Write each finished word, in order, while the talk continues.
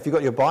If you've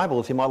got your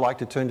Bibles, you might like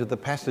to turn to the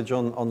passage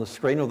on the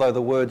screen, although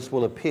the words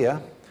will appear,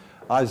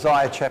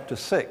 Isaiah chapter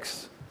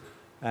 6.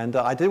 And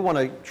I do want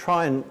to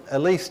try and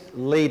at least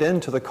lead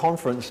into the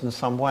conference in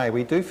some way.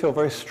 We do feel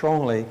very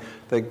strongly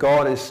that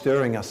God is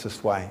stirring us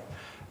this way.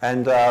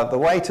 And the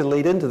way to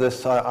lead into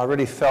this, I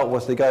really felt,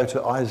 was to go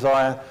to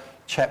Isaiah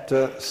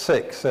chapter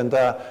 6. And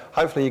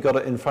hopefully you got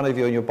it in front of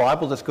you in your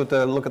Bibles. It's good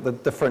to look at the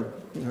different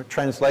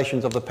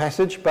translations of the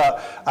passage.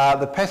 But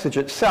the passage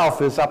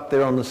itself is up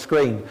there on the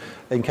screen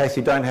in case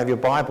you don't have your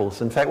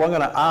Bibles. In fact, what I'm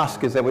going to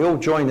ask is that we all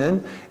join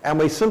in and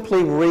we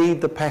simply read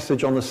the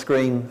passage on the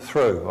screen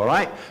through. All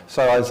right?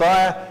 So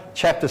Isaiah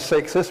chapter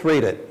 6, let's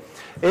read it.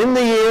 In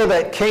the year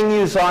that King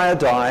Uzziah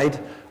died,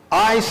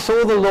 I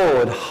saw the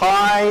Lord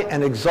high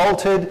and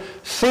exalted,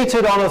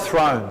 seated on a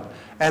throne,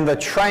 and the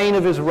train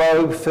of his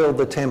robe filled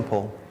the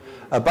temple.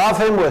 Above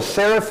him were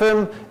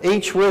seraphim,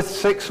 each with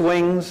 6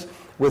 wings.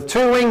 With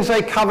 2 wings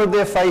they covered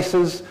their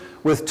faces,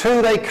 with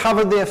 2 they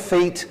covered their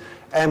feet,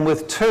 and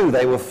with 2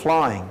 they were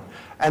flying.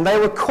 And they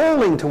were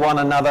calling to one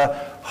another,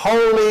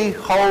 Holy,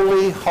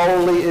 holy,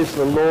 holy is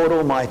the Lord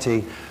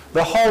Almighty.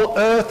 The whole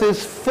earth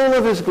is full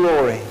of his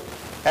glory.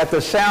 At the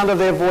sound of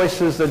their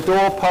voices, the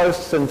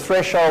doorposts and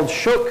thresholds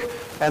shook,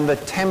 and the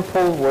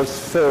temple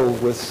was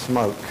filled with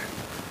smoke.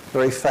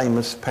 Very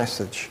famous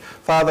passage.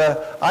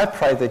 Father, I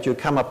pray that you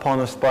come upon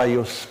us by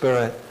your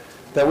Spirit,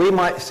 that we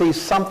might see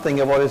something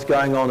of what is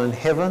going on in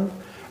heaven,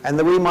 and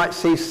that we might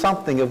see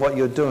something of what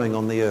you're doing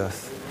on the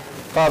earth.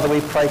 Father, we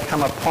pray,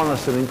 come upon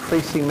us in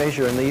increasing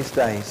measure in these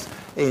days.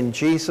 In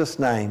Jesus'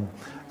 name,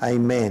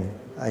 amen,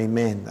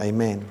 amen,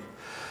 amen.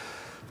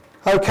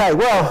 Okay,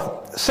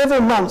 well,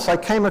 several months I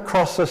came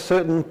across a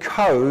certain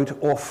code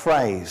or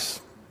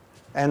phrase,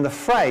 and the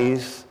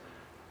phrase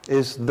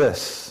is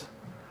this: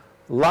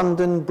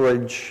 London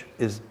Bridge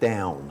is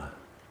down.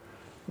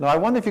 Now, I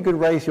wonder if you could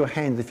raise your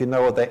hands if you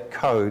know what that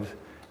code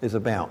is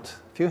about.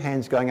 A few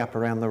hands going up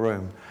around the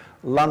room.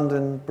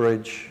 London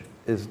Bridge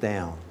is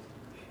down.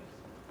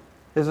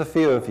 There's a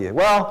few of you.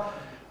 Well,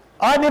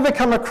 I'd never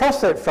come across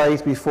that phrase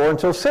before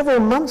until several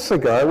months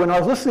ago when I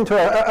was listening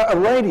to a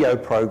radio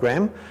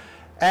program,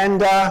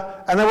 and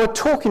they were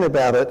talking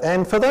about it.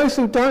 And for those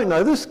who don't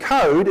know, this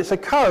code, it's a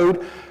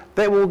code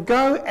that will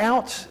go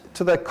out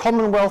to the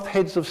Commonwealth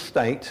heads of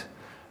state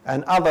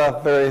and other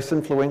various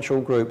influential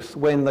groups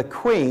when the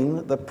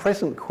Queen, the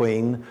present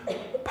Queen,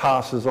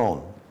 passes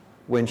on,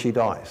 when she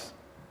dies.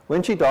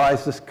 When she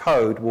dies, this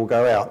code will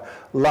go out.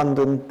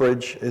 London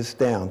Bridge is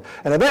down.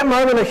 And at that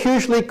moment, a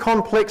hugely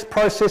complex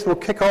process will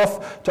kick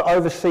off to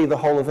oversee the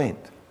whole event.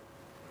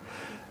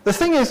 The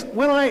thing is,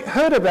 when I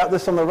heard about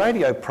this on the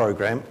radio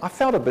program, I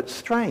felt a bit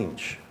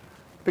strange,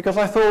 because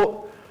I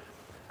thought,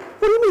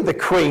 what do you mean the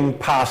Queen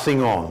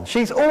passing on?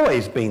 She's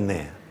always been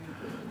there.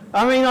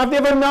 I mean, I've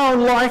never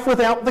known life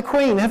without the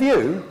Queen, have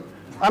you?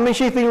 I mean,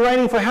 she's been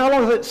reigning for how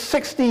long is it?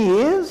 60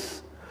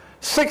 years?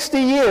 60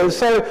 years.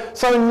 So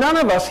none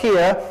of us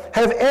here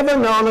have ever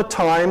known a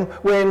time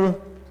when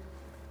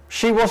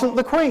she wasn't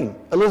the Queen.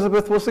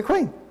 Elizabeth was the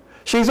Queen.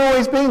 She's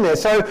always been there.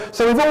 So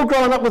we've all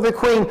grown up with the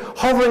Queen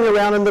hovering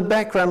around in the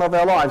background of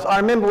our lives. I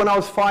remember when I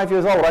was 5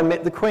 years old, I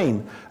met the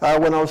Queen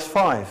when I was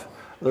 5.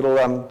 A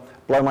little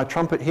blow my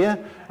trumpet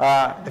here.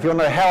 If you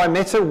want to know how I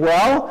met her,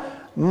 well,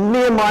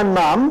 me and my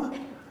mum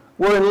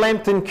were in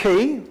Lambton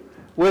Quay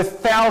with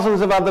thousands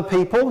of other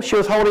people. She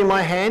was holding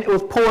my hand. It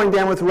was pouring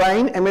down with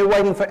rain, and we were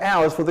waiting for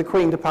hours for the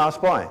Queen to pass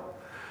by.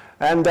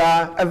 And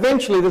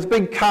eventually this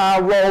big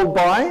car rolled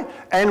by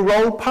and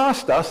rolled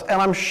past us, and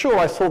I'm sure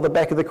I saw the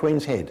back of the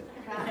Queen's head.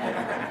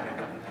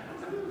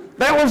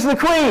 That was the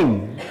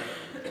Queen.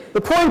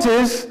 The point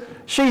is,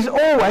 she's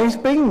always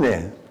been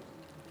there.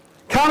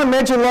 Can't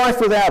imagine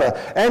life without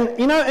her. And,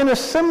 you know, in a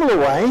similar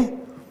way,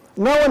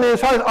 no one in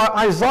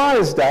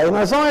Isaiah's day,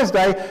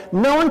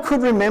 no one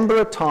could remember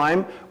a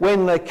time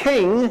when the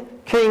King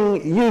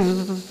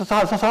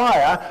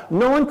Uzziah,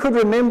 no one could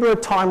remember a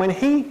time when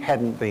he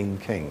hadn't been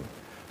king.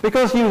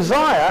 Because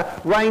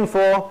Uzziah reigned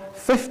for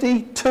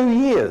 52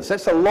 years.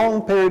 That's a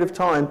long period of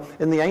time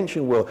in the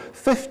ancient world.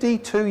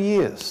 52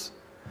 years.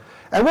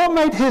 And what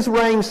made his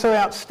reign so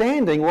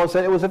outstanding was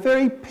that it was a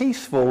very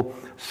peaceful,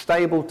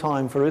 stable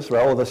time for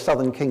Israel, or the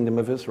southern kingdom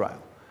of Israel.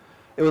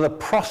 It was a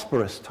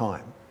prosperous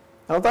time.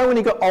 Although when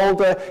he got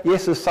older,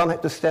 yes, his son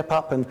had to step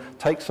up and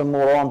take some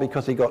more on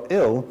because he got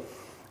ill,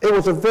 it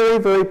was a very,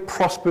 very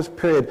prosperous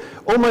period.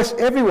 Almost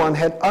everyone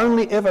had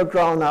only ever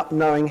grown up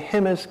knowing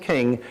him as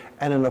king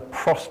and in a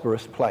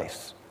prosperous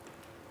place.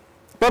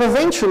 But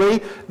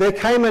eventually, there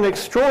came an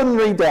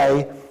extraordinary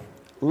day.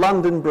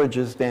 London Bridge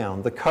is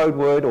down. The code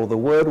word or the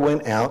word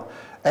went out,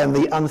 and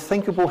the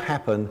unthinkable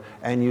happened,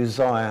 and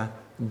Uzziah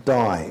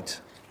died.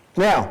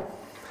 Now,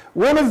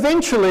 when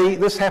eventually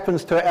this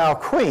happens to our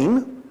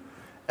Queen,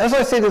 as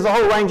I said, there's a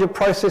whole range of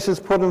processes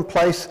put in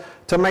place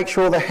to make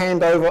sure the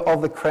handover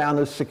of the crown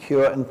is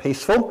secure and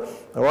peaceful.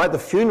 All right, the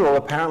funeral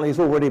apparently has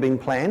already been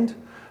planned.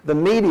 The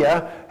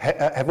media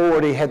have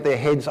already had their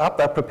heads up.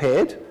 They're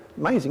prepared.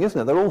 Amazing,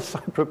 isn't it? They're all so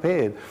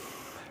prepared.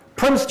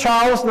 Prince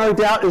Charles, no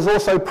doubt, is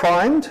also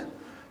primed,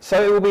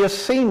 so it will be a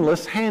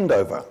seamless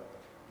handover.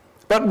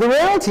 But the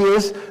reality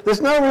is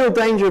there's no real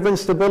danger of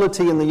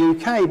instability in the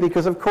UK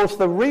because, of course,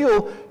 the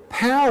real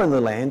power in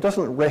the land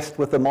doesn't rest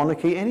with the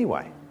monarchy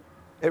anyway.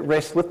 It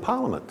rests with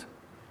Parliament.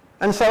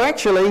 And so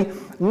actually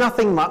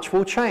nothing much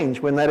will change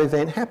when that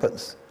event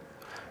happens.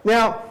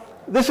 Now,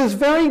 this is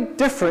very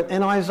different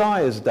in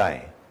Isaiah's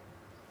day.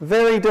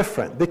 Very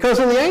different. Because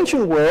in the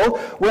ancient world,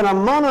 when a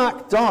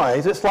monarch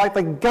dies, it's like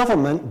the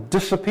government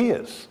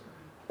disappears.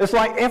 It's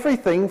like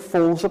everything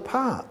falls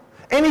apart.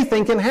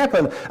 Anything can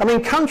happen. I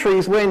mean,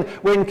 countries,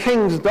 when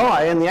kings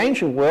die in the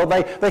ancient world,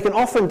 they can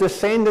often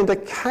descend into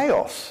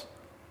chaos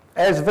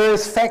as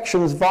various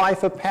factions vie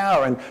for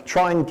power and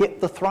try and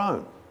get the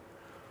throne.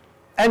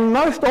 And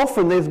most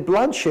often there's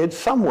bloodshed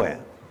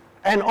somewhere.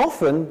 And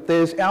often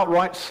there's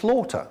outright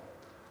slaughter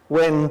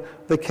when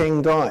the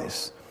king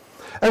dies.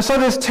 And so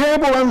there's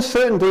terrible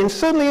uncertainty. And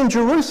certainly in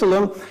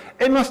Jerusalem,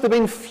 it must have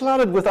been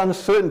flooded with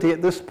uncertainty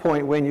at this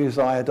point when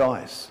Uzziah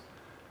dies.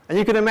 And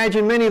you can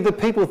imagine many of the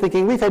people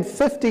thinking, we've had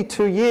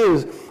 52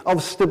 years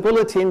of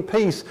stability and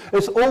peace.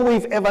 It's all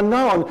we've ever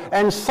known.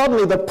 And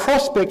suddenly the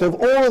prospect of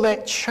all of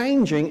that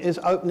changing is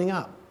opening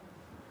up.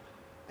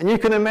 And you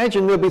can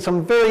imagine there'll be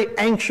some very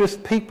anxious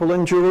people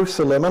in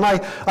Jerusalem. And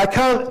I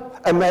can't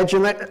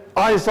imagine that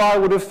Isaiah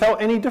would have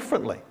felt any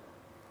differently.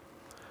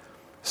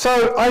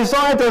 So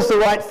Isaiah does the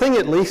right thing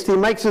at least. He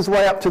makes his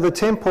way up to the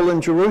temple in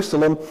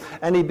Jerusalem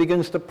and he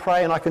begins to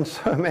pray. And I can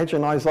so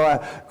imagine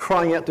Isaiah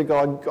crying out to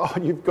God,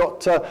 God, you've got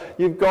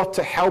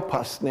to help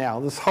us now.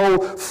 This whole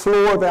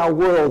floor of our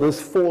world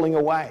is falling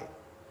away.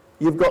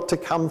 You've got to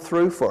come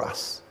through for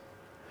us.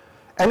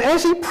 And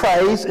as he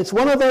prays, it's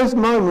one of those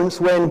moments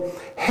when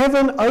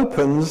heaven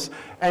opens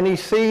and he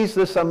sees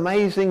this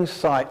amazing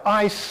sight.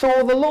 I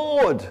saw the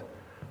Lord,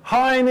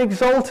 high and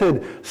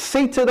exalted,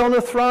 seated on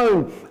a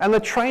throne, and the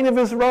train of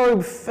his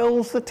robe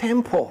fills the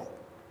temple.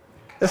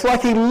 It's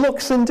like he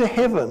looks into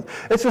heaven.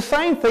 It's the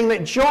same thing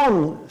that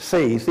John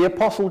sees, the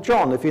Apostle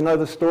John, if you know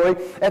the story,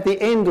 at the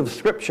end of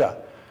Scripture.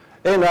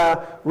 In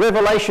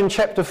Revelation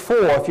chapter 4,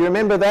 if you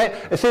remember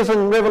that, it says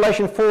in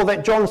Revelation 4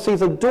 that John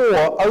sees a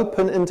door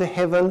open into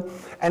heaven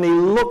and he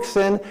looks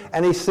in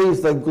and he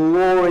sees the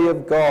glory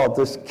of God,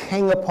 this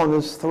king upon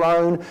his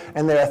throne,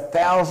 and there are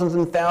thousands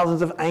and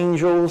thousands of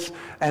angels,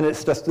 and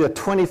it's just there are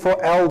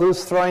 24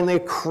 elders throwing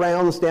their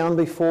crowns down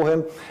before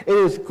him. It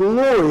is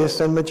glorious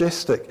and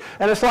majestic.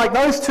 And it's like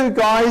those two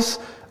guys,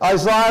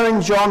 Isaiah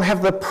and John,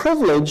 have the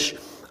privilege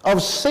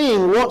of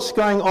seeing what's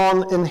going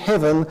on in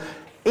heaven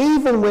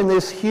even when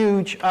there's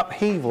huge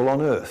upheaval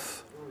on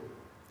earth.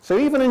 So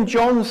even in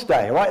John's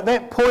day, right, at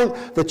that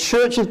point, the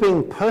church is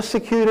being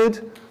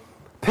persecuted,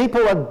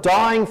 people are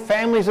dying,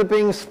 families are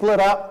being split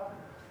up.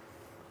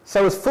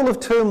 So it's full of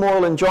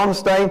turmoil in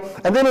John's day.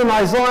 And then in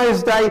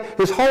Isaiah's day,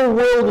 his whole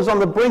world is on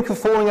the brink of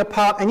falling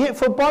apart. And yet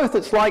for both,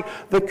 it's like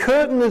the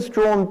curtain is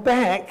drawn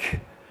back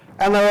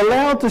and they're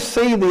allowed to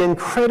see the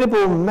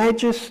incredible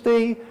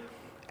majesty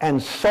and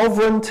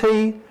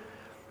sovereignty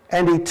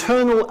and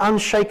eternal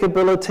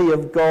unshakability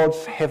of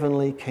God's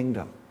heavenly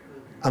kingdom.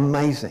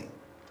 Amazing.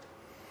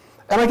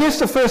 And I guess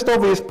the first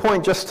obvious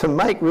point just to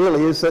make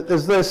really is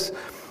this,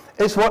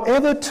 it's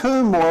whatever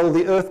turmoil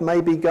the earth may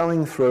be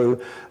going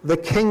through, the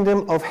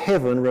kingdom of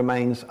heaven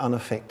remains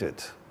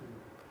unaffected.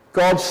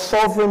 God's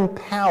sovereign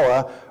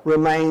power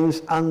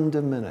remains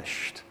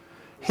undiminished.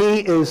 He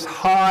is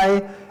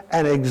high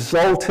and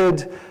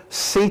exalted,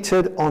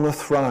 seated on a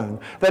throne.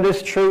 That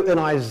is true in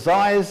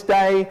Isaiah's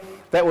day,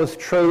 that was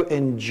true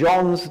in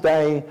John's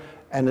day,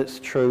 and it's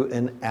true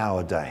in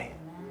our day.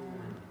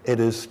 It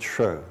is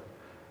true.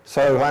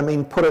 So, I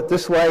mean, put it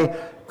this way,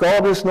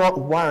 God is not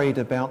worried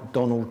about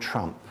Donald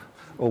Trump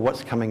or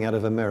what's coming out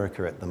of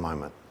America at the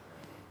moment.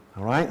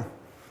 All right?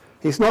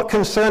 He's not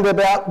concerned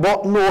about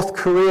what North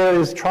Korea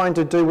is trying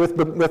to do with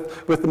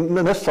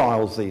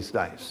missiles these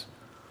days.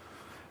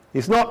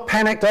 He's not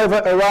panicked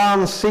over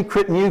Iran's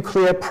secret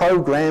nuclear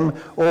program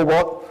or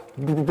what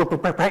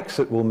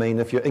Brexit will mean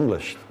if you're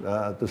English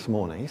this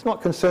morning. He's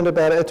not concerned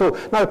about it at all.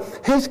 No,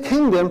 his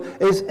kingdom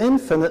is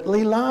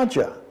infinitely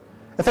larger.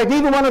 In fact,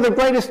 even one of the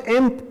greatest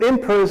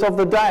emperors of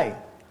the day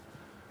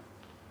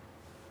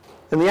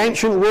in the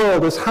ancient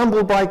world is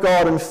humbled by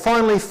God and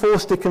finally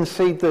forced to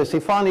concede this. He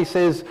finally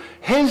says,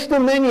 his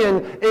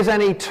dominion is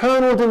an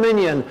eternal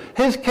dominion.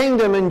 His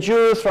kingdom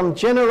endures from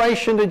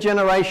generation to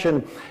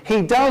generation.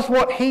 He does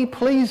what he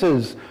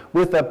pleases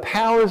with the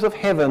powers of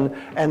heaven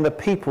and the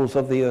peoples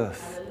of the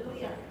earth.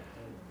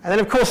 And then,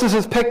 of course, this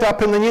is picked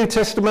up in the New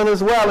Testament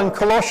as well. In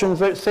Colossians,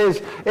 where it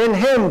says, in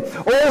him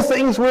all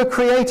things were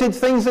created,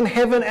 things in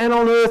heaven and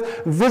on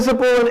earth,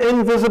 visible and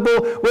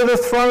invisible, whether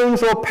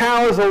thrones or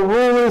powers or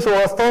rulers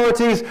or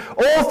authorities.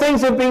 All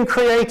things have been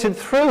created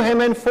through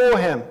him and for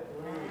him.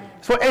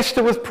 That's what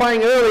Esther was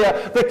praying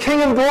earlier, the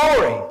King of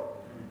glory.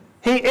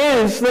 He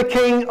is the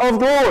King of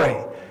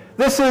glory.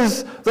 This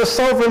is the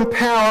sovereign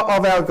power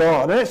of our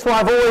God. And that's why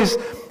I've always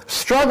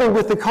struggled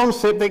with the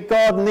concept that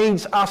God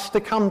needs us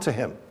to come to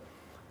him.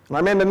 And I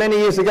remember many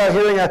years ago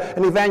hearing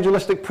an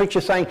evangelistic preacher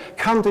saying,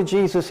 come to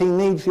Jesus, he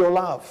needs your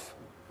love.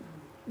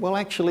 Well,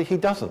 actually, he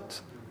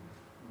doesn't.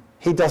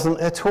 He doesn't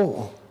at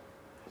all.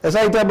 As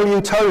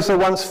A.W. Tozer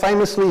once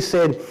famously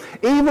said,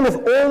 even if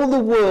all the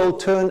world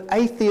turned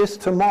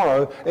atheist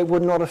tomorrow, it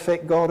would not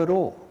affect God at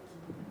all.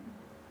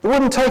 It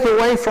wouldn't take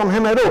away from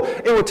him at all.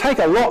 It would take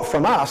a lot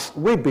from us.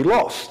 We'd be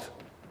lost.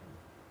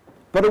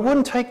 But it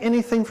wouldn't take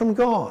anything from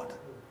God.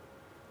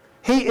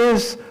 He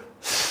is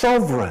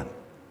sovereign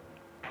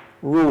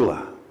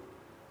ruler.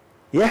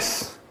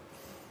 Yes?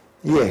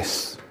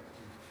 Yes.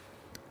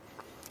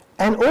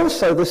 And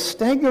also the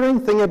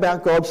staggering thing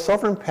about God's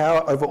sovereign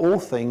power over all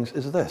things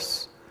is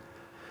this: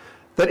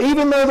 that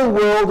even though the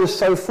world is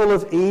so full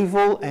of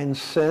evil and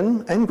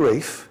sin and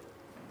grief,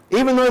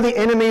 even though the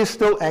enemy is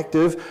still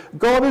active,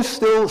 God is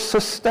still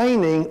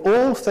sustaining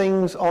all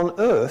things on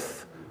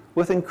earth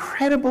with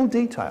incredible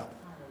detail.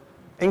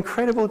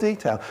 Incredible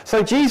detail.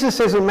 So Jesus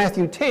says in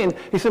Matthew 10,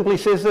 he simply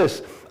says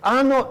this: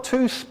 are not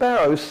 2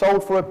 sparrows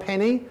sold for a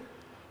penny?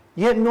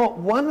 Yet not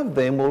one of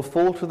them will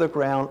fall to the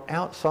ground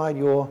outside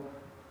your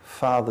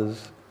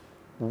Father's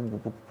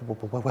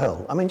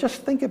well. I mean,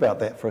 just think about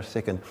that for a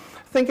second.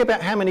 Think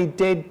about how many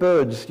dead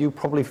birds you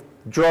probably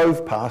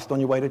drove past on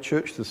your way to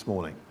church this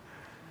morning.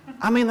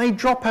 I mean, they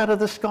drop out of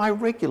the sky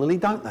regularly,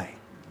 don't they?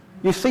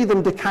 You see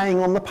them decaying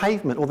on the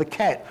pavement, or the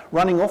cat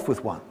running off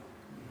with one.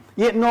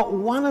 Yet not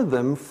one of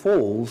them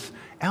falls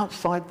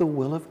outside the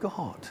will of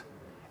God,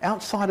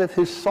 outside of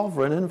his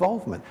sovereign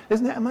involvement.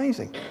 Isn't that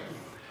amazing?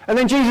 And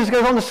then Jesus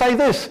goes on to say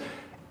this: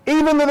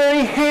 even the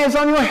very hairs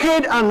on your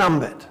head are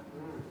numbered.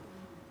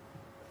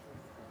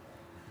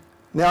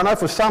 Now, I know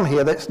for some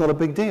here that's not a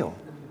big deal.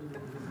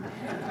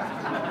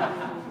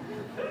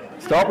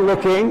 Stop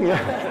looking.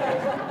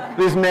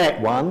 There's Nat.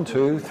 1,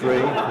 2, 3,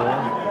 4.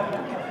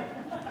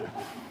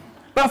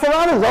 But for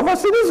others of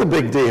us, it is a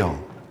big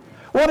deal.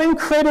 What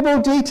incredible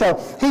detail.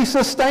 He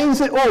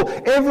sustains it all.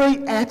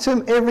 Every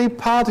atom, every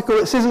particle.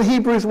 It says in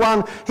Hebrews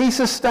 1, he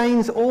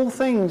sustains all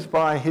things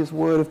by his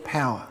word of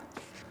power.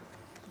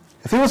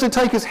 If he was to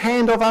take his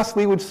hand off us,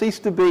 we would cease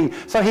to be.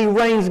 So he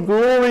reigns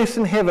glorious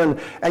in heaven,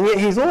 and yet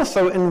he's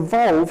also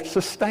involved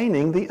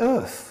sustaining the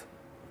earth.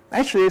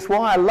 Actually, it's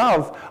why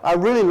I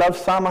really love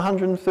Psalm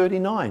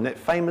 139, that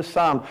famous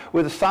psalm,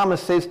 where the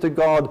psalmist says to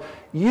God,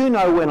 you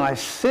know when I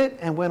sit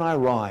and when I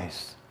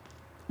rise.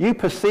 You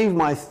perceive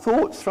my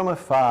thoughts from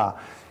afar.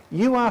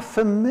 You are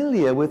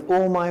familiar with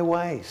all my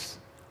ways.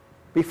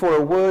 Before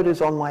a word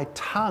is on my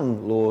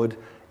tongue, Lord,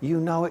 you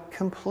know it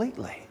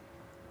completely.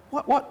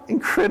 What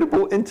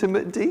incredible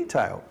intimate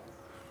detail.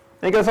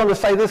 And he goes on to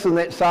say this in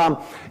that psalm: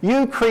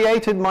 you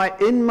created my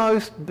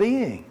inmost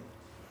being.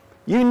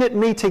 You knit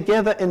me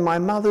together in my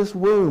mother's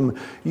womb.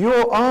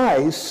 Your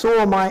eyes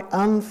saw my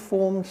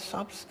unformed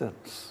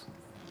substance.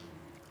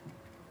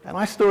 And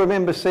I still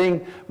remember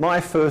seeing my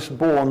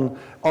firstborn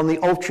on the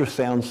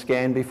ultrasound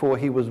scan before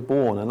he was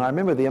born. And I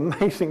remember the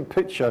amazing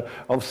picture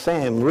of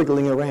Sam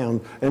wriggling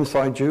around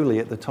inside Julie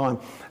at the time.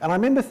 And I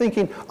remember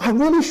thinking, I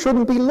really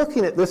shouldn't be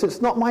looking at this.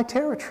 It's not my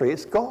territory.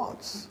 It's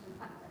God's.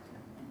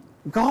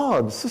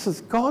 God's. This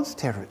is God's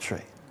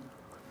territory.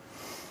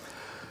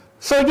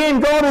 So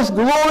again, God is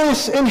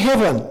glorious in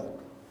heaven.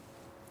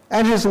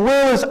 And his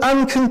will is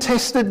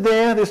uncontested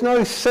there. There's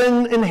no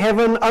sin in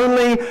heaven,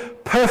 only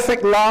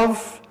perfect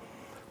love,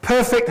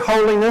 perfect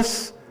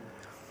holiness.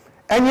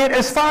 And yet,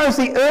 as far as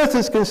the earth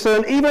is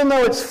concerned, even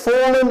though it's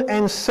fallen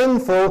and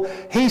sinful,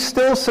 he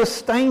still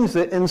sustains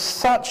it in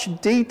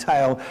such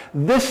detail.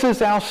 This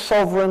is our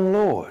sovereign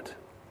Lord.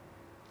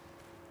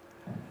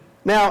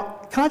 Now,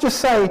 can I just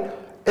say,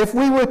 if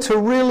we were to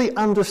really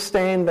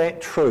understand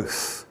that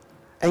truth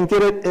and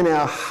get it in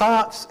our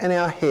hearts and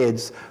our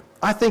heads,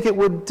 I think it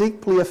would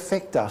deeply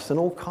affect us in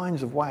all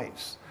kinds of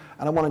ways.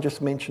 And I want to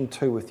just mention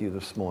 2 with you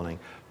this morning.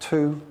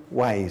 2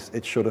 ways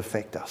it should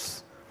affect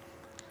us.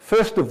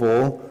 First of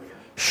all,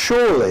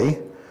 surely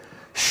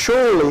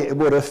it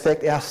would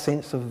affect our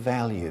sense of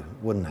value,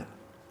 wouldn't it?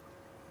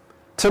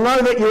 To know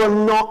that you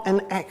are not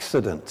an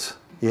accident,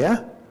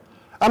 yeah?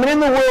 I mean, in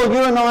the world,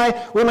 you and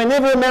I, we may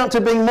never amount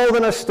to being more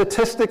than a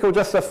statistic or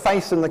just a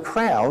face in the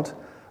crowd,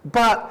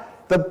 but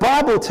the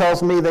Bible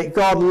tells me that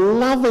God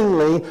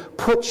lovingly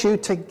puts you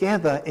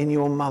together in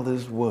your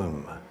mother's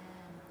womb.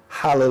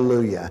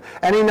 Hallelujah.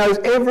 And he knows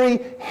every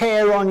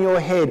hair on your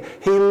head.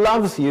 He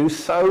loves you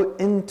so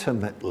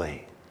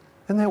intimately.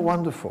 Isn't that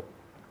wonderful?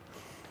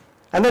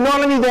 And then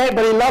not only that,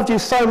 but he loved you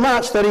so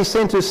much that he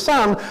sent his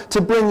son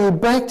to bring you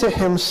back to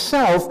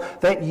himself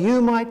that you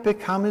might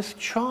become his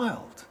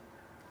child.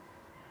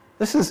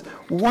 This is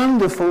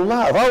wonderful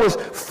love. I was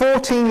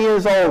 14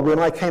 years old when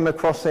I came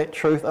across that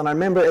truth, and I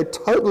remember it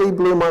totally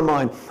blew my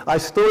mind. I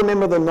still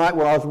remember the night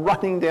when I was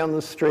running down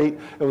the street.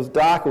 It was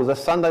dark. It was a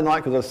Sunday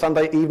night because it was a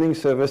Sunday evening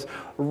service.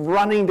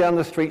 Running down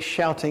the street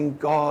shouting,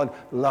 God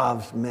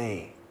loves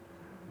me.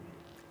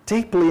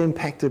 Deeply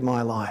impacted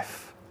my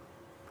life.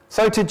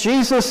 So to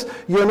Jesus,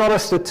 you're not a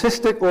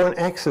statistic or an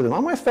accident. I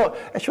almost felt,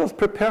 as I was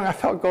preparing, I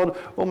felt God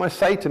almost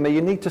say to me, you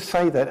need to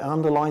say that,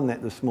 underline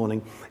that this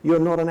morning. You're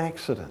not an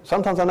accident.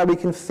 Sometimes I know we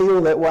can feel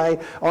that way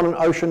on an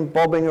ocean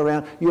bobbing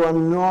around. You are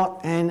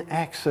not an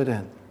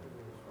accident.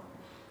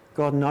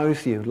 God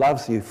knows you,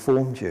 loves you,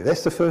 formed you.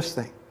 That's the first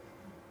thing.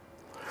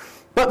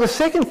 But the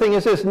second thing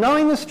is this: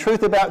 knowing this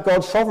truth about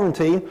God's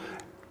sovereignty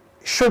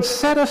should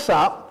set us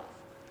up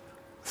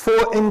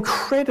for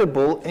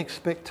incredible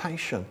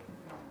expectation.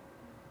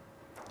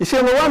 You see,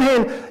 on the one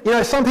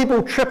hand, some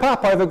people trip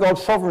up over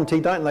God's sovereignty,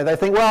 don't they? They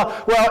think,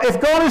 well,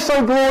 if God is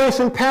so glorious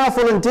and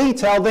powerful and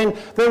detailed, then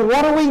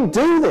what do we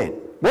do then?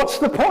 What's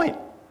the point?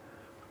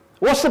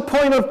 What's the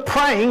point of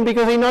praying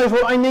because he knows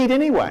what I need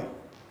anyway?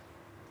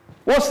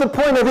 What's the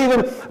point of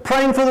even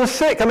praying for the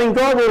sick? I mean,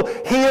 God will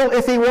heal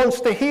if he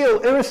wants to heal,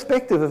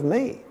 irrespective of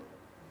me.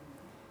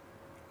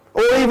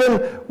 Or even,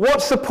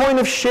 what's the point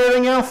of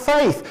sharing our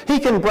faith? He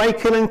can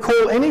break in and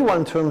call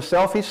anyone to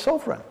himself. He's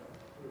sovereign.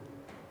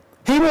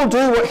 He will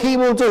do what he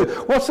will do.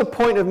 What's the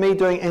point of me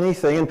doing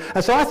anything?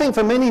 And so I think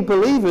for many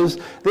believers,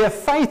 their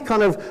faith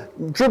kind of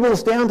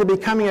dribbles down to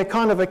becoming a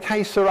kind of a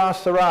que sera,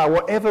 sera.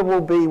 Whatever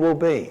will be, will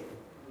be.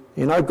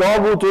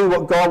 God will do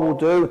what God will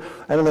do.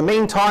 And in the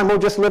meantime, we'll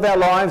just live our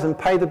lives and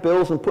pay the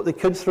bills and put the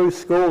kids through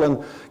school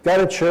and go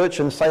to church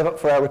and save up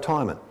for our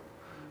retirement.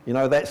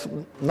 That's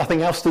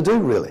nothing else to do,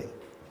 really.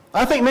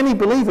 I think many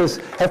believers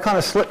have kind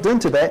of slipped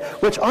into that,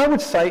 which I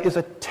would say is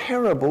a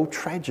terrible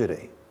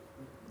tragedy.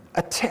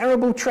 A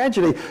terrible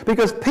tragedy,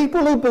 because people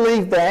who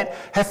believe that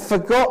have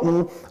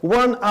forgotten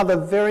one other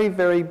very,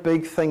 very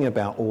big thing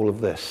about all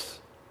of this.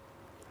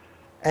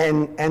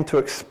 And to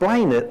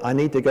explain it, I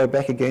need to go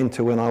back again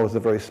to when I was a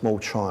very small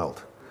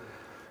child.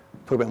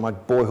 Talk about my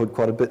boyhood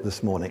quite a bit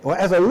this morning. Well,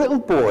 as a little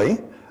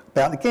boy,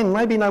 about, again,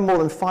 maybe no more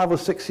than 5 or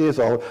 6 years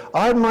old,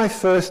 I had my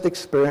first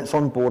experience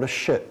on board a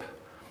ship.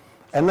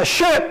 And the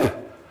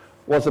ship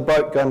was a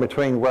boat going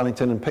between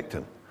Wellington and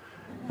Picton.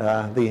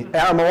 The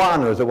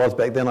Aramoana, as it was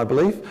back then, I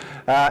believe.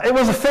 It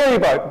was a ferry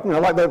boat,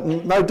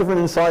 no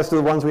different in size to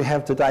the ones we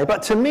have today.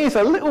 But to me, as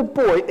a little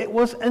boy, it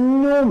was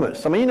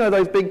enormous. I mean,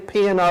 those big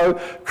P&O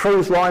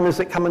cruise liners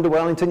that come into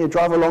Wellington, you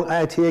drive along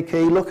Aotea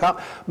Quay, look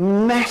up,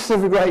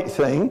 massive great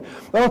thing.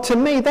 Well, to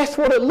me, that's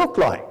what it looked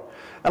like.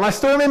 And I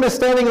still remember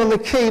standing on the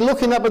quay,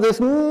 looking up at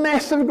this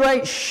massive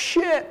great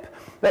ship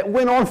that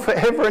went on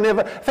forever and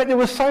ever. In fact, it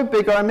was so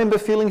big, I remember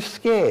feeling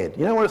scared.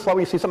 You know what it's like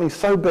when you see something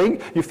so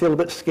big, you feel a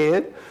bit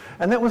scared?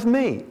 And that was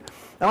me.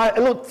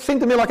 And it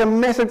seemed to me like a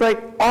massive great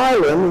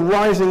island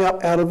rising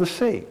up out of the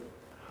sea.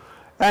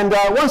 And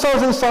once I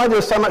was inside, there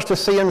was so much to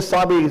see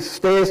inside. We had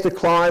stairs to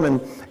climb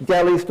and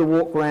galleys to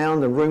walk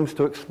around and rooms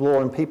to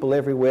explore and people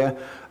everywhere.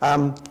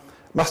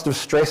 Must have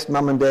stressed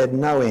Mum and Dad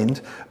no end.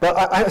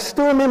 But I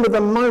still remember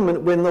the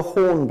moment when the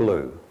horn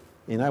blew.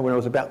 When I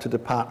was about to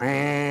depart.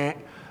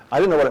 I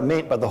didn't know what it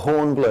meant, but the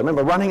horn blew. I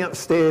remember running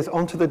upstairs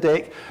onto the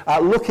deck,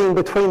 looking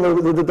between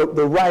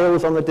the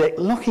rails on the deck,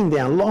 looking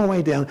down, long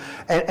way down,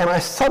 and I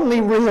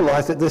suddenly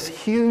realised that this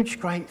huge,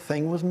 great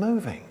thing was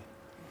moving.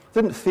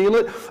 Didn't feel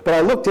it, but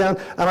I looked down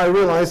and I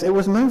realised it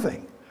was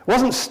moving. It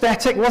wasn't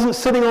static, it wasn't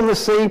sitting on the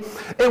sea.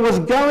 It was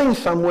going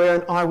somewhere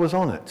and I was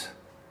on it.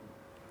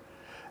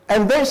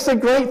 And that's the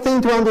great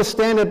thing to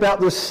understand about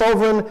the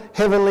sovereign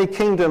heavenly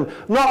kingdom.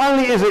 Not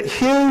only is it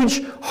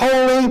huge,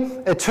 holy,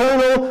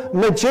 eternal,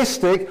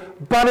 majestic,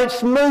 but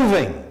it's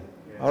moving.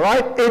 All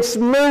right? It's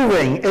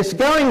moving. It's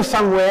going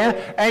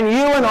somewhere, and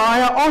you and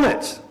I are on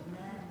it.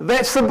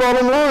 That's the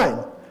bottom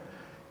line.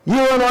 You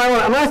and I are on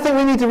it. And I think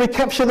we need to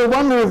recapture the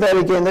wonder of that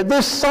again, that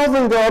this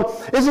sovereign God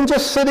isn't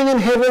just sitting in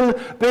heaven,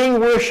 being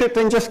worshipped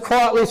and just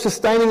quietly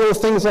sustaining all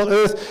things on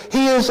earth.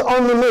 He is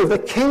on the move. The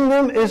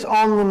kingdom is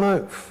on the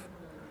move.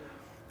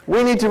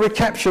 We need to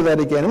recapture that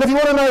again. And if you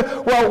want to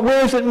know, well,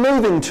 where is it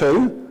moving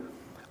to?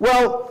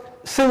 Well,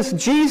 since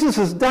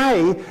Jesus'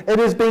 day, it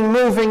has been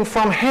moving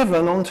from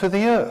heaven onto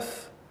the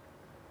earth.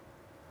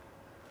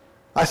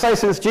 I say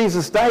since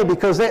Jesus' day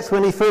because that's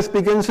when he first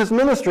begins his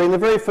ministry. And the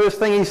very first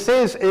thing he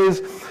says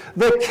is,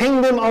 the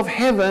kingdom of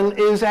heaven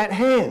is at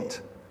hand.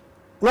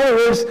 In other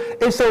words,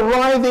 it's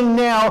arriving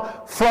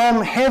now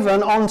from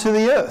heaven onto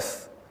the earth.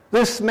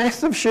 This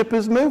massive ship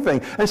is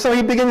moving. And so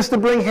he begins to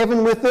bring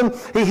heaven with him.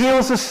 He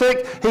heals the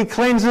sick. He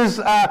cleanses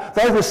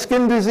those with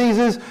skin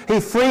diseases. He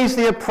frees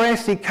the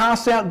oppressed. He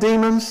casts out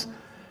demons.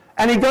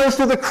 And he goes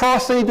to the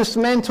cross and he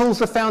dismantles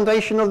the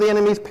foundation of the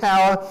enemy's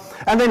power.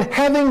 And then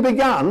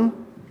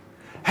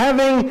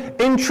having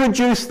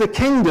introduced the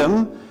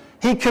kingdom,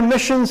 he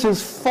commissions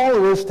his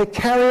followers to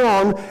carry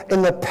on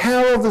in the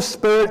power of the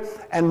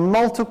Spirit and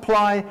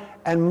multiply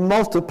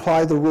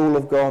the rule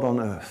of God on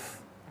earth.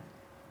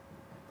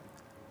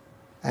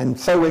 And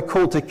so we're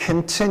called to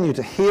continue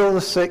to heal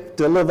the sick,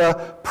 deliver,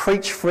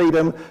 preach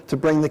freedom, to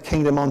bring the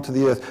kingdom onto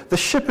the earth. The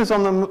ship is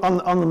on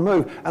the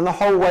move, and the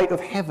whole weight of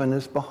heaven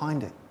is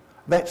behind it.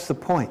 That's the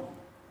point.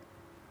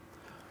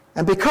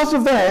 And because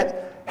of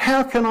that,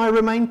 how can I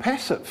remain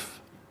passive?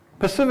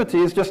 Passivity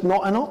is just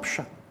not an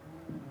option.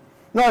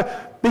 No,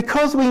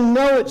 because we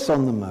know it's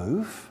on the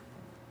move,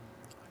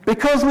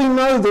 because we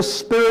know the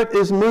Spirit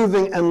is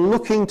moving and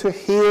looking to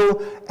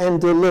heal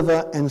and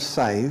deliver and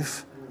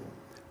save,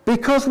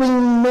 because we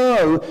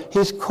know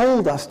he's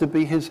called us to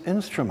be his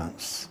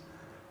instruments,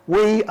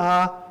 we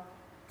are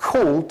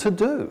called to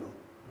do.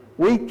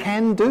 We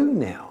can do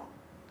now.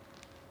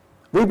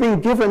 We've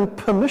been given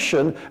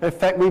permission. In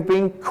fact, we've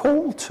been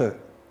called to.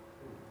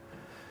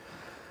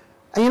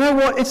 And you know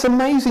what? It's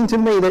amazing to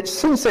me that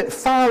since that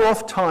far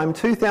off time,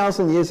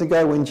 2,000 years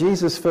ago, when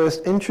Jesus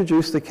first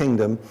introduced the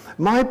kingdom,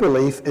 my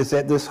belief is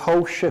that this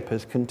whole ship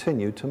has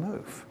continued to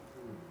move.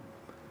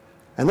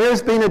 And there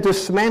has been a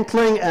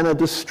dismantling and a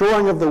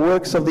destroying of the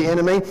works of the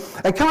enemy.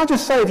 And can I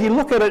just say, if you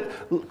look at it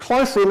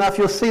closely enough,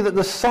 you'll see that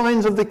the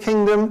signs of the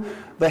kingdom,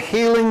 the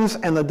healings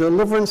and the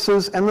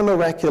deliverances and the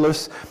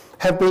miraculous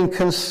have been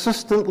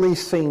consistently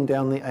seen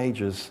down the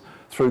ages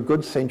through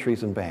good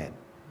centuries and bad.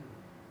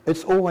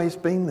 It's always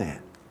been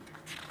there.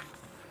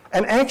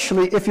 And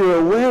actually, if you're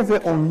aware of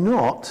it or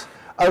not,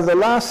 over the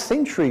last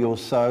century or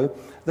so,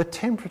 the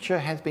temperature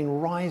has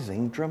been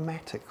rising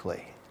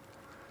dramatically.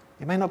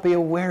 You may not be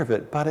aware of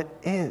it, but it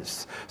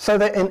is. So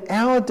that in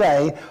our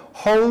day,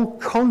 whole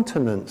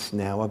continents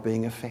now are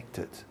being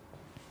affected.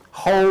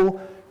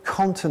 Whole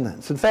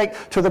continents. In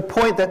fact, to the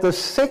point that the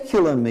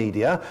secular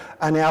media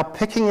are now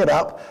picking it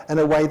up in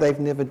a way they've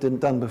never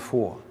done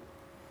before.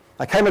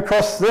 I came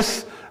across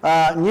this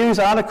news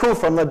article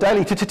from the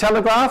Daily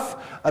Telegraph,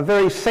 a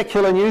very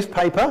secular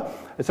newspaper.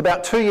 It's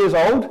about 2 years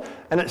old,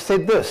 and it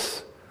said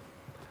this: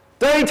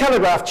 Daily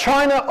Telegraph,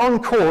 China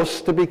on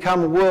course to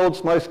become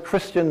world's most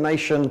Christian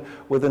nation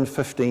within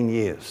 15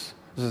 years.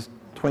 This is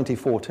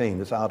 2014,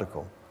 this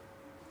article.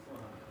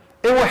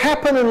 It will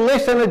happen in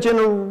less than a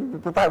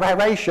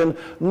generation.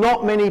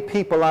 Not many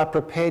people are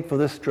prepared for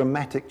this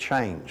dramatic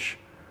change.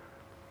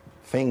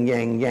 Feng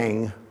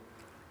Yang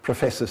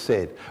professor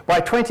said. By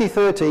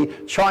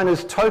 2030,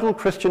 China's total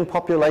Christian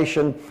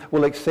population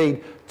will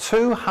exceed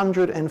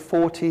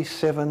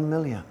 247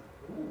 million,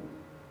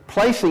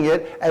 placing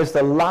it as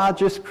the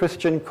largest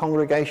Christian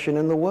congregation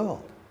in the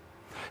world.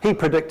 He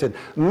predicted.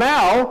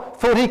 Mao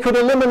thought he could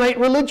eliminate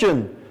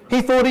religion.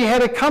 He thought he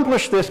had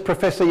accomplished this,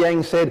 Professor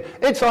Yang said.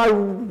 It's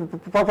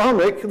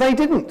ironic, they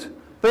didn't.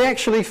 They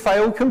actually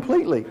failed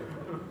completely.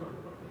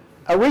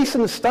 A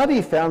recent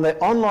study found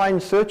that online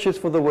searches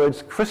for the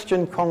words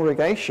Christian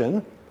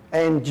congregation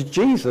and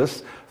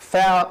Jesus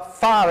far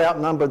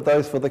outnumbered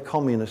those for the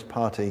Communist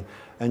Party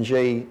and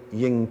Xi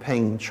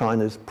Jinping,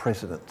 China's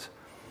president.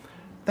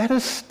 That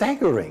is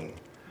staggering.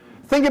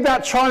 Think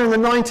about China in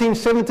the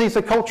 1970s,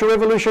 the Cultural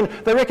Revolution.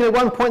 They reckon at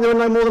one point there were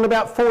no more than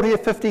about 40 or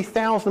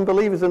 50,000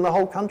 believers in the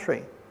whole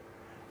country.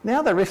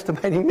 Now they're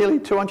estimating nearly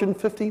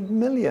 250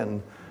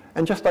 million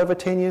in just over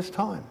 10 years'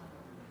 time.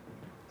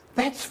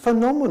 That's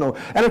phenomenal.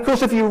 And of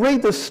course, if you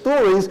read the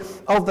stories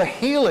of the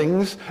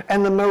healings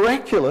and the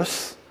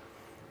miraculous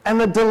and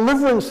the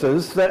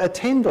deliverances that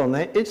attend on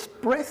that, it's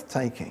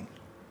breathtaking.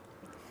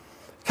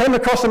 Came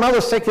across some other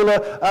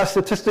secular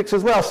statistics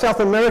as well. South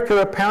America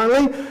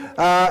apparently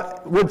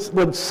would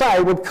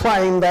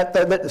claim that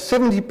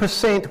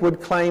 70%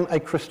 would claim a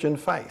Christian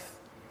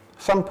faith.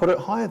 Some put it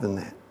higher than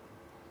that.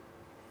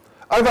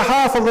 Over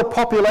half of the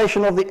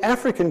population of the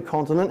African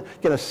continent,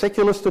 again a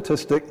secular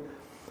statistic,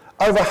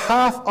 over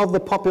half of the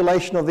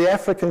population of the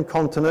African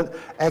continent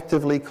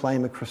actively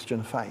claim a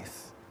Christian faith.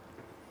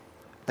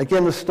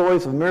 Again, the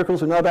stories of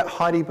miracles. We know about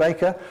Heidi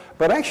Baker,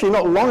 but actually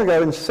not long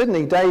ago in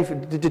Sydney, Dave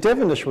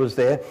Devenish was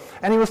there,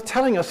 and he was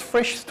telling us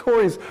fresh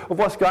stories of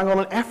what's going on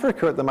in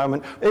Africa at the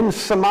moment. In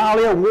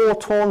Somalia,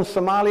 war-torn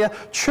Somalia,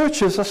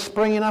 churches are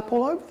springing up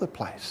all over the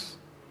place.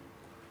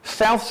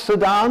 South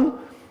Sudan,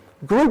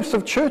 groups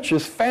of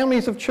churches,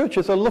 families of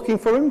churches are looking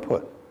for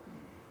input.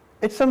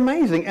 It's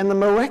amazing, and the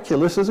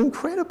miraculous is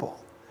incredible.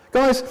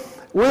 Guys,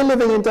 we're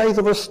living in days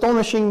of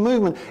astonishing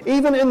movement.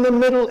 Even in the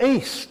Middle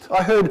East,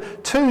 I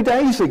heard 2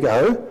 days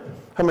ago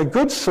from a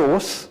good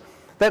source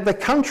that the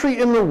country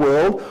in the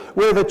world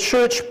where the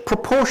church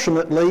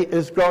proportionately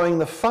is growing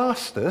the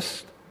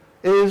fastest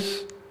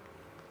is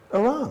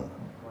Iran.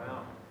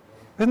 Wow.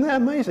 Isn't that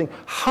amazing?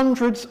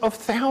 Hundreds of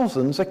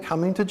thousands are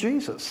coming to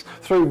Jesus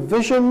through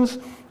visions,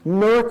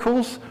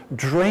 miracles,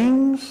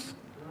 dreams.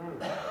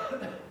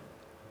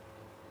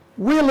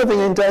 We're living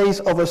in days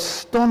of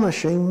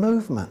astonishing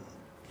movement.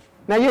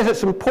 Now, yes,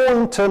 it's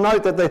important to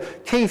note that the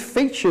key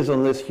features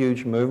on this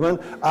huge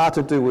movement are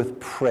to do with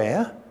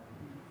prayer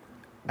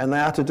and they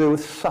are to do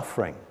with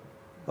suffering.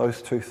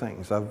 Those two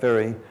things are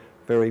very,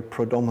 very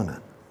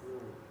predominant.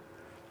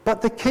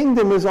 But the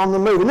kingdom is on the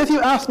move. And if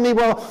you ask me,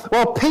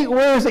 well, Pete,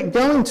 where is it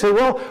going to?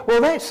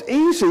 Well, that's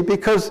easy,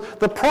 because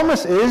the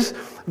promise is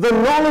the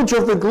knowledge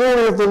of the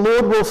glory of the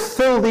Lord will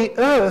fill the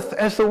earth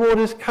as the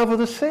waters cover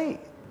the sea.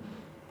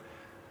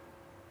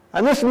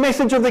 And this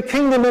message of the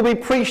kingdom will be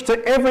preached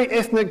to every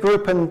ethnic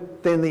group, and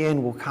then the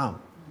end will come.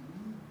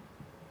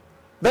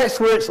 That's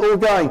where it's all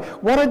going.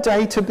 What a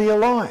day to be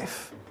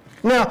alive.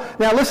 Now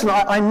listen,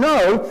 I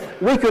know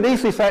we could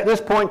easily say at this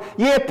point,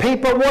 yeah,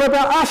 Pete, but what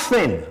about us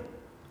then?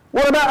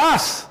 What about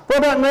us? What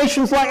about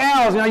nations like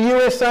ours,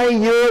 USA,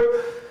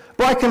 Europe?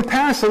 By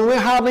comparison, we're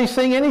hardly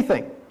seeing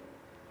anything.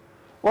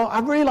 Well,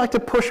 I'd really like to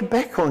push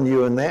back on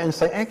you in that and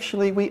say,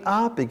 actually, we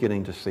are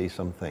beginning to see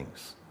some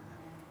things.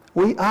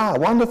 We are.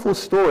 Wonderful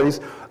stories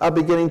are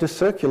beginning to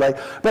circulate,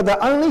 but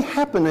they're only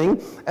happening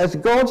as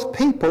God's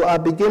people are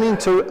beginning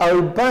to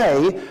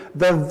obey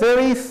the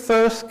very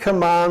first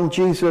command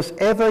Jesus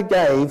ever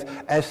gave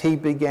as he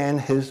began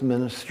his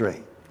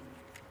ministry.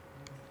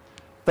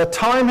 The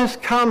time has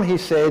come, he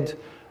said.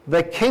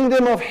 The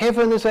kingdom of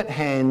heaven is at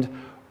hand.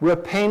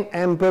 Repent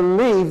and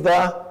believe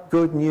the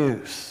good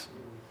news.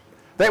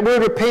 That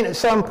word repent is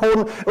so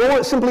important. All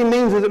it simply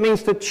means is it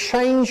means to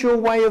change your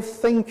way of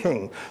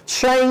thinking,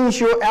 change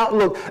your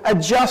outlook,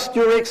 adjust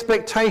your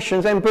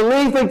expectations, and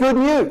believe the good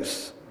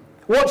news.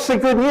 What's the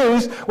good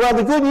news? Well,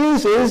 the good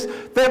news is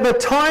that the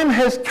time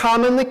has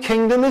come and the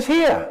kingdom is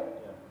here.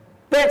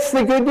 That's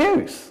the good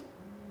news.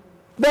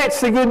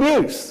 That's the good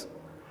news.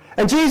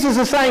 And Jesus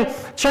is saying,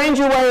 change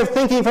your way of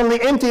thinking from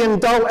the empty and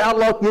dull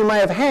outlook you may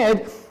have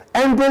had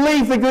and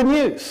believe the good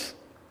news.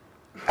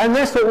 And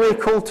that's what we're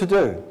called to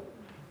do,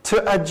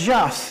 to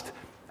adjust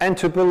and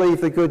to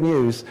believe the good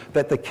news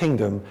that the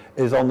kingdom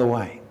is on the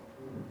way.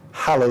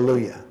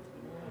 Hallelujah.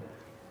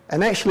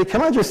 And actually,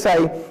 can I just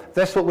say,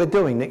 that's what we're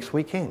doing next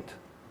weekend.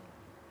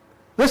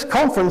 This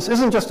conference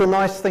isn't just a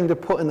nice thing to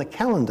put in the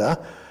calendar,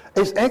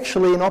 it's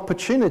actually an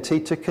opportunity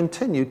to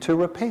continue to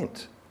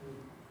repent.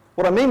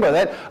 What I mean by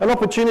that, an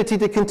opportunity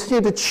to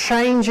continue to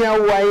change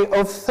our way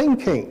of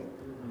thinking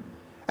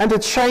and to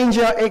change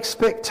our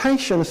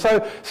expectations.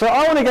 So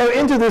I want to go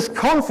into this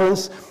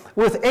conference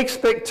with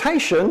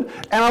expectation,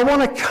 and I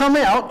want to come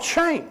out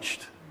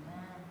changed.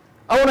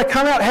 I want to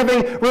come out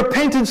having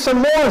repented some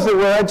more, as it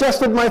were,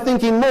 adjusted my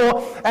thinking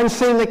more, and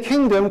seen the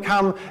kingdom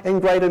come in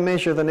greater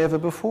measure than ever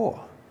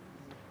before.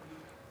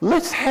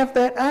 Let's have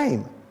that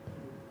aim.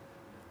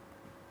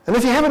 And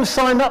if you haven't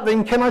signed up,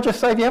 then can I just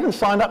say, if you haven't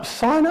signed up,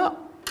 sign up.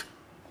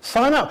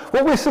 Sign up.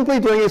 What we're simply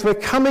doing is we're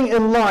coming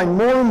in line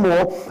more and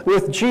more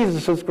with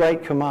Jesus'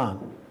 great command.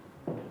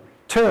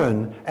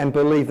 Turn and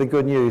believe the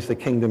good news, the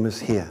kingdom is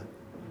here.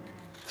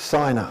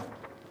 Sign up.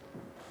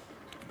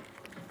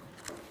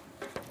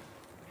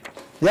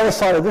 The other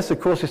side of this,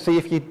 of course, is see,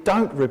 if you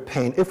don't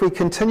repent, if we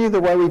continue the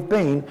way we've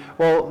been,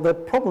 well, the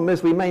problem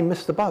is we may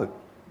miss the boat.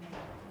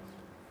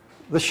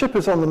 The ship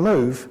is on the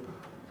move,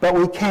 but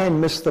we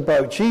can miss the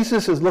boat.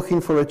 Jesus is looking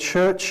for a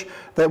church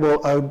that will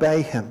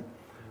obey him,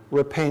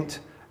 repent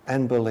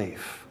and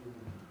believe.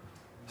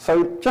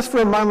 So just for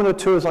a moment or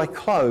two as I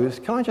close,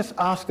 can I just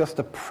ask us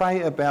to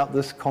pray about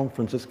this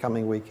conference this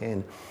coming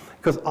weekend?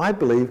 Because I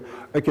believe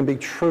it can be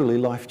truly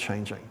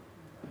life-changing.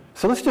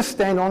 So let's just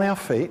stand on our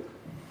feet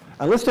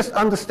and let's just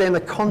understand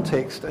the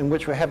context in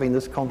which we're having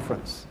this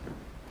conference.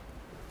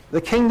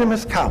 The kingdom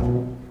has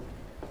come.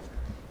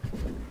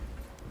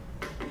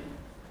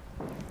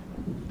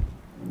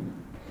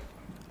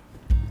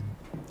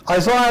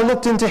 Isaiah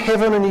looked into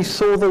heaven and he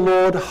saw the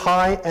Lord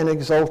high and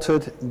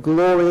exalted,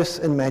 glorious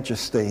in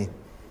majesty.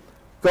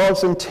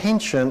 God's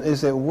intention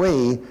is that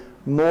we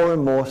more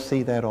and more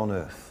see that on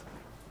earth.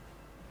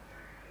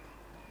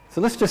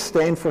 So let's just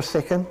stand for a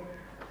second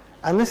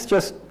and let's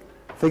just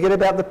forget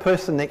about the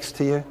person next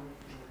to you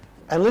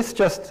and let's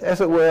just,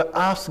 as it were,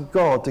 ask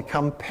God to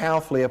come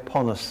powerfully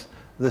upon us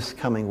this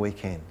coming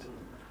weekend.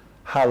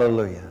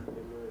 Hallelujah.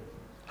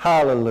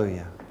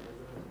 Hallelujah.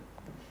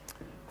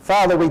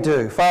 Father, we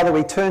do. Father,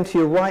 we turn to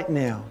you right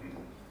now.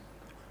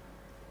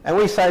 And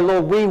we say,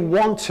 Lord, we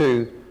want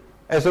to,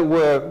 as it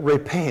were,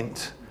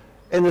 repent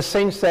in the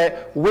sense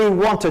that we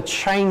want to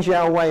change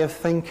our way of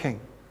thinking.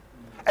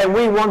 And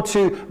we want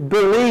to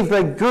believe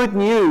the good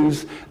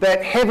news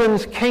that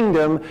heaven's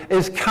kingdom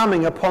is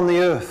coming upon the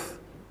earth.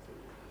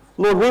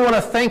 Lord, we want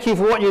to thank you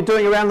for what you're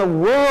doing around the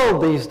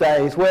world these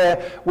days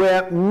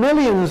where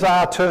millions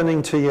are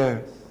turning to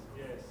you.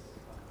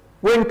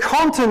 When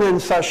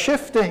continents are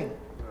shifting.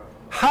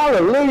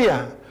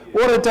 Hallelujah.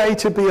 What a day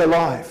to be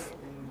alive.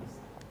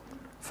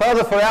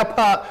 Father, for our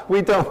part,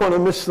 we don't want to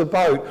miss the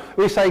boat.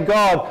 We say,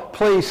 God,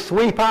 please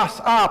sweep us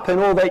up in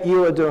all that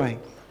you are doing.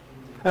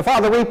 And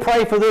Father, we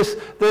pray for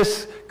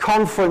this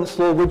conference,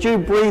 Lord. Would you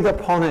breathe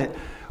upon it?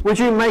 Would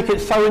you make it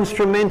so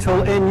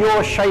instrumental in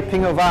your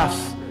shaping of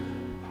us?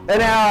 In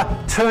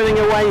our turning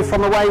away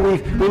from the way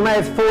we may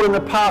have thought in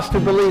the past to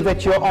believe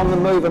that you're on the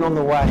move and on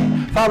the way.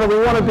 Father, we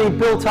want to be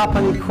built up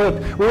and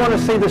equipped. We want to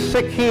see the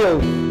sick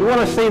healed. We want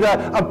to see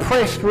the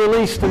oppressed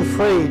released and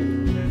freed.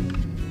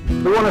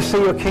 We want to see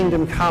your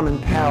kingdom come in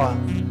power.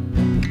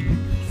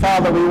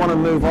 Father, we want to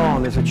move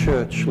on as a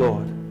church,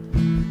 Lord.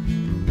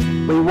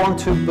 We want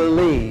to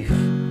believe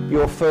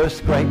your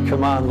first great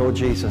command, Lord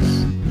Jesus.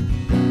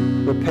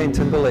 Repent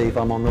and believe,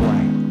 I'm on the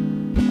way.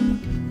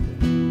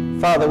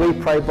 Father, we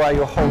pray by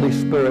your Holy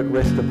Spirit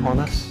rest upon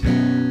us.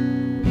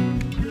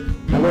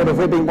 And Lord, if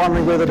we've been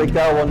wondering whether to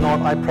go or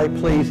not, I pray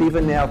please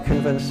even now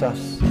convince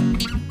us.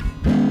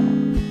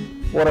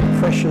 What a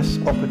precious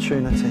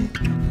opportunity.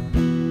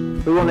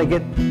 We want to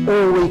get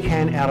all we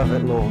can out of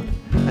it, Lord.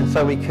 And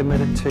so we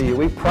commit it to you.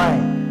 We pray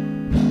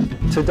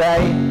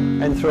today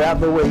and throughout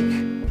the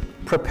week,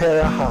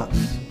 prepare our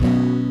hearts.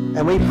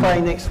 And we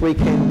pray next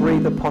weekend,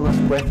 breathe upon us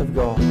breath of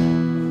God.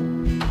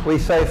 We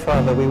say,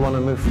 Father, we want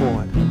to move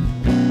forward.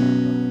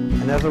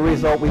 And as a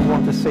result, we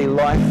want to see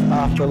life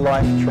after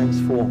life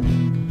transformed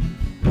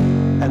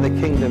and the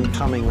kingdom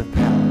coming with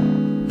power.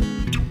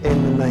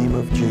 In the name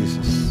of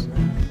Jesus.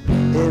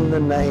 In the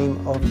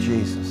name of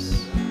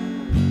Jesus.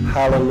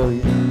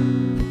 Hallelujah.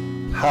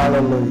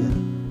 Hallelujah.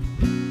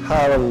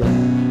 Hallelujah.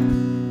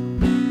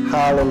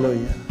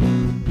 Hallelujah.